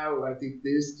 wow, I did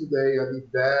this today. I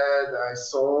did that. I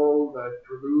sold. I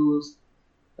produced.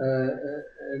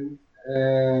 And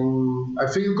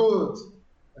I feel good.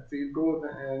 I feel good,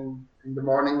 and in the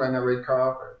morning when I wake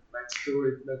up, let's do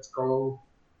it. Let's go.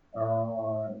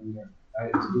 Yeah, I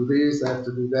have to do this. I have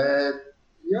to do that.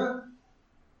 Yeah.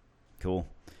 Cool.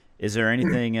 Is there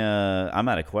anything, I'm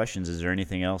out of questions. Is there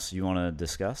anything else you want to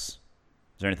discuss? Is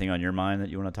there anything on your mind that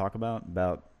you want to talk about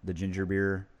the ginger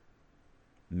beer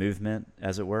movement,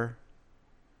 as it were?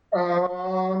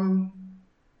 Um,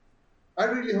 I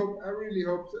really hope. I really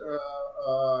hope.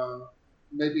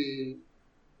 Maybe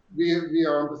we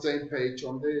are on the same page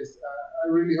on this. I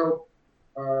really hope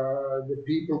the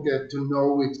people get to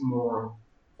know it more.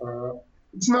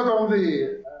 It's not only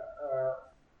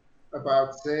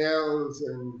about sales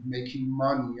and making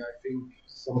money. I think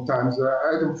sometimes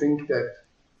I don't think that.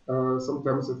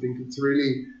 Sometimes I think it's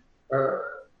really uh,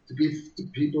 to give to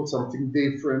people something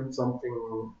different,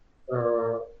 something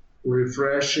uh,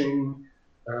 refreshing.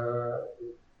 Uh,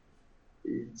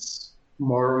 it's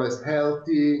more or less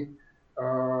healthy,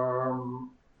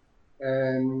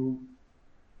 and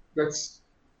that's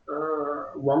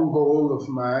one goal of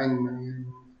mine.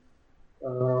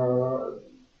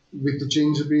 With the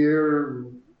ginger beer,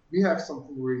 we have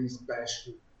something really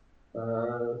special.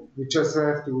 We just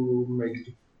have to make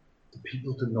the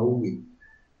people to know it.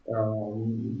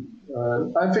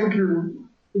 I think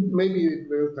maybe it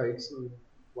will take some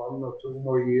 1 or 2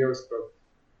 more years, but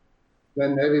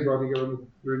then everybody gonna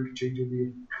drink ginger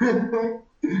beer.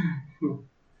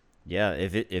 Yeah,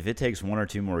 if it takes 1 or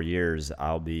 2 more years,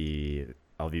 I'll be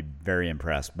very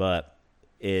impressed. But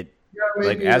it Yeah,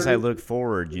 like maybe a as I little. look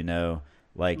forward,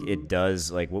 like it does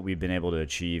like what we've been able to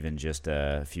achieve in just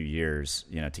a few years,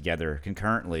 together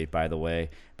concurrently, by the way,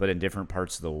 but in different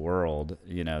parts of the world,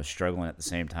 struggling at the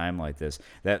same time like this.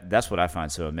 That's what I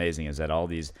find so amazing is that all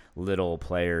these little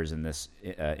players in this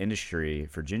industry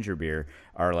for ginger beer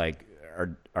are like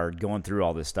are going through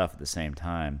all this stuff at the same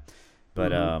time.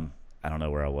 But Mhm. I don't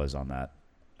know where I was on that.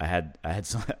 I had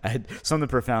something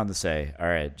profound to say. All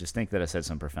right, just think that I said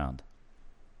something profound.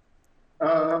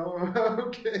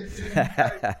 Okay.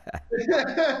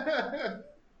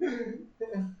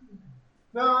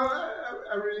 No,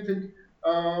 I really think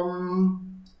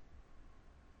um,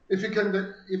 if you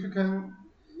can,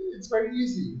 it's very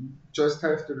easy. Just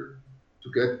have to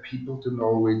get people to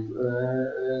know it,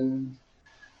 and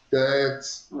that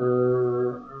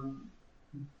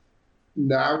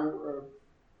now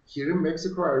here in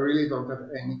Mexico, I really don't have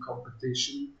any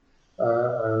competition.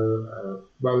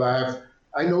 Well,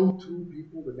 I know two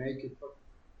people that make it, but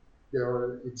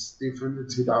it's different.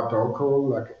 It's without alcohol,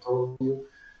 like I told you.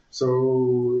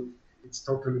 So it's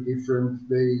totally different.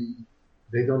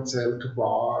 They don't sell to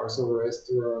bars or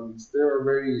restaurants. They are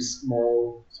very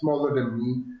small, smaller than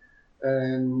me,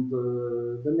 and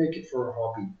they make it for a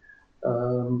hobby.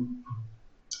 Um,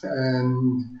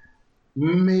 and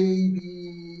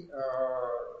maybe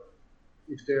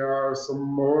if there are some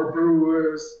more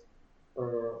brewers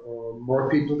or more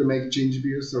people that make ginger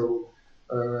beer, so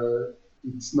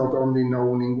it's not only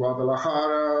known in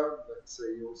Guadalajara, let's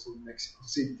say also Mexico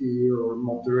City or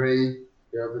Monterrey.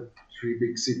 They are the three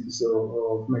big cities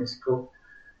of Mexico.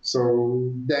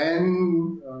 So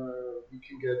then we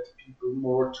can get people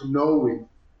more to know it.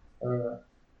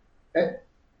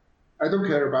 I don't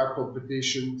care about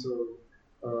competition, so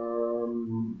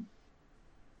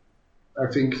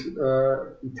I think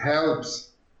it helps.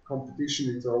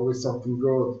 Competition is always something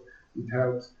good. It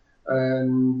helps,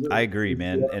 and I agree, yeah.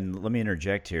 man. And let me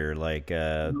interject here. Like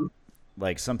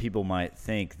some people might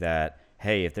think that,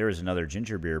 hey, if there was another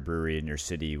ginger beer brewery in your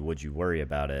city, would you worry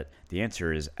about it? The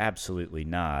answer is absolutely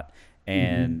not. Mm-hmm.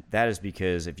 And that is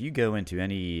because if you go into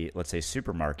any, let's say,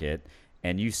 supermarket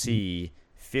and you see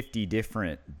 50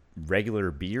 different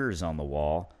regular beers on the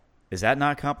wall, is that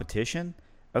not competition?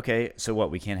 Okay, so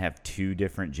what? We can't have two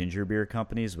different ginger beer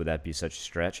companies? Would that be such a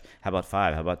stretch? How about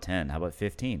five? How about 10? How about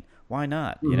 15? Why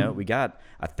not? You know, Mm-hmm. we got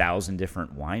 1,000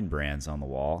 different wine brands on the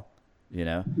wall. You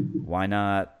know, why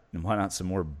not? Why not some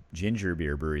more ginger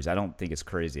beer breweries? I don't think it's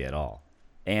crazy at all,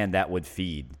 and that would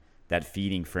feed that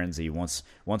feeding frenzy. Once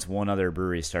one other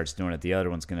brewery starts doing it, the other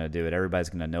one's going to do it. Everybody's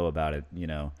going to know about it. You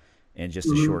know, in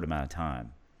just a short amount of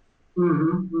time.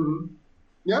 Mm-hmm. Mm-hmm.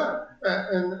 Yeah,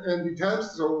 and it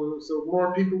helps so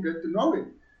more people get to know it.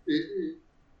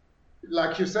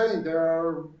 Like you're saying, there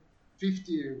are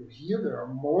 50 here. There are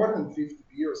more than 50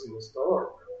 beers in the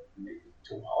store, maybe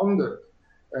 200,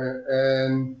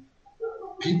 and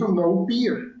people know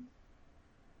beer.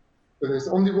 But there's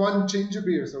only one ginger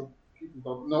beer, so people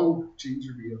don't know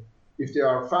ginger beer. If there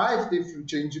are five different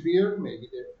ginger beer, maybe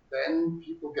then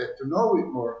people get to know it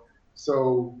more.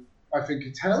 So I think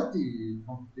it's healthy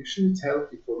competition. It's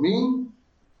healthy for me.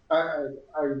 I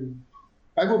I,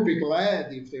 I would be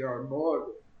glad if there are more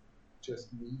than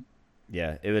just me.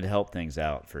 Yeah, it would help things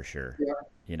out for sure. Yeah,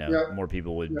 You know, yeah, more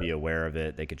people would yeah. be aware of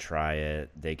it. They could try it.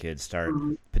 They could start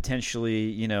Mhm, potentially.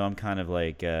 You know, I'm kind of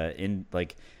like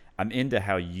I'm into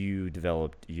how you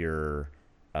developed your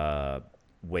uh,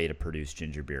 way to produce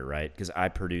ginger beer, right? Because I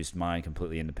produced mine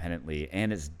completely independently,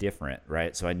 and it's different,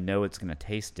 right? So I know it's going to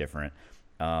taste different.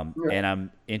 yeah. And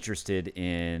I'm interested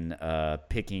in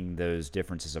picking those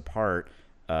differences apart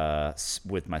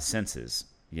with my senses.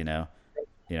 You know,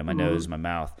 my nose, Mhm, my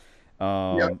mouth.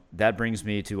 yeah. That brings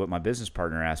me to what my business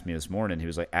partner asked me this morning. He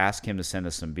was like, "Ask him to send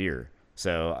us some beer."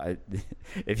 So,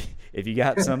 if you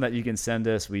got some that you can send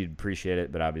us, we'd appreciate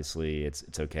it. But obviously,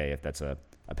 it's okay if that's a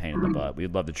pain in the butt.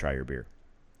 We'd love to try your beer.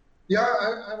 Yeah,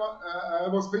 I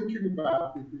was thinking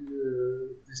about it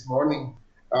this morning.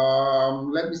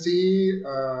 Let me see.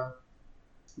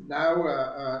 Now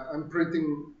I'm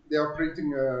printing. They are printing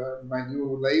my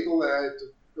new label. I had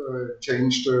to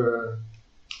change the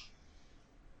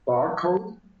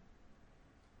barcode.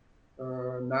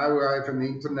 Now I have an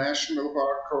international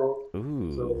barcode.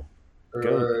 Ooh, So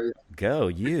go uh, go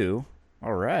you!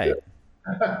 All right.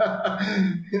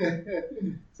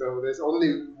 so there's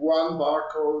only one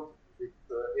barcode with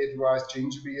Edelweiss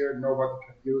ginger beer. Nobody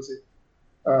can use it.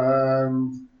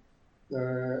 Um,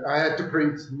 I had to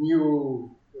print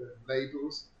new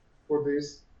labels for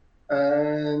this.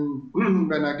 And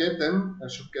when I get them, I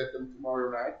should get them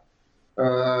tomorrow night.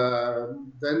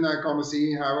 Then I'm gonna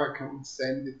see how I can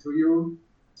send it to you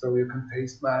so you can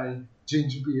taste my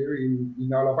ginger beer in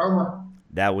Alabama.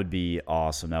 That would be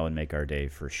awesome. That would make our day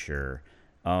for sure.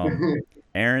 Um,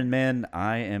 Aaron, man,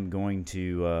 I am going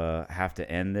to have to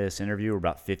end this interview. We're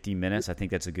about 50 minutes. I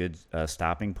think that's a good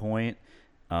stopping point.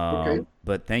 Okay.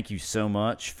 But thank you so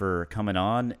much for coming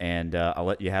on, and I'll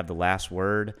let you have the last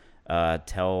word.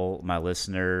 Tell my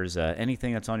listeners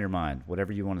anything that's on your mind,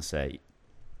 whatever you want to say.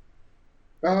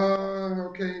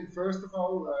 Okay. First of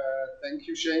all, thank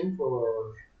you, Shane,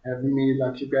 for having me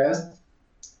like your guest.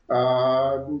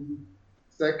 Uh,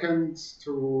 Second,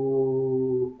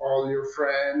 to all your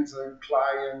friends and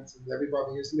clients and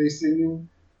everybody who's listening,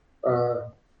 uh,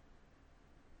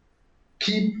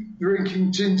 keep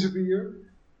drinking ginger beer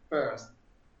first.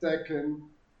 Second,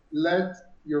 let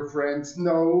your friends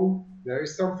know there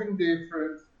is something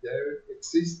different. There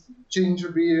exists ginger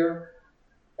beer,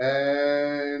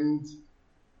 and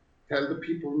tell the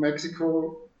people in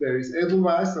Mexico there is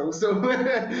Edelweiss also,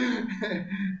 and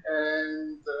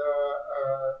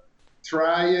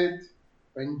try it,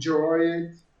 enjoy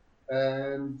it,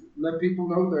 and let people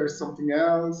know there's something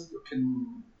else you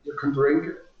can drink.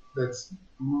 that's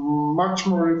much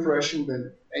more refreshing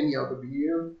than any other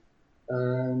beer,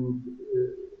 and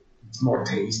it's more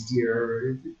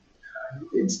tastier.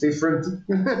 It's different.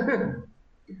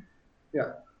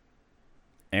 Yeah.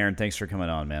 Aaron, thanks for coming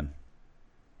on, man.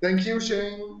 Thank you,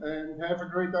 Shane, and have a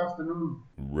great afternoon.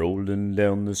 Rolling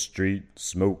down the street,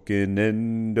 smoking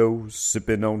endo,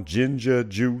 sipping on ginger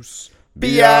juice.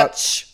 Biatch!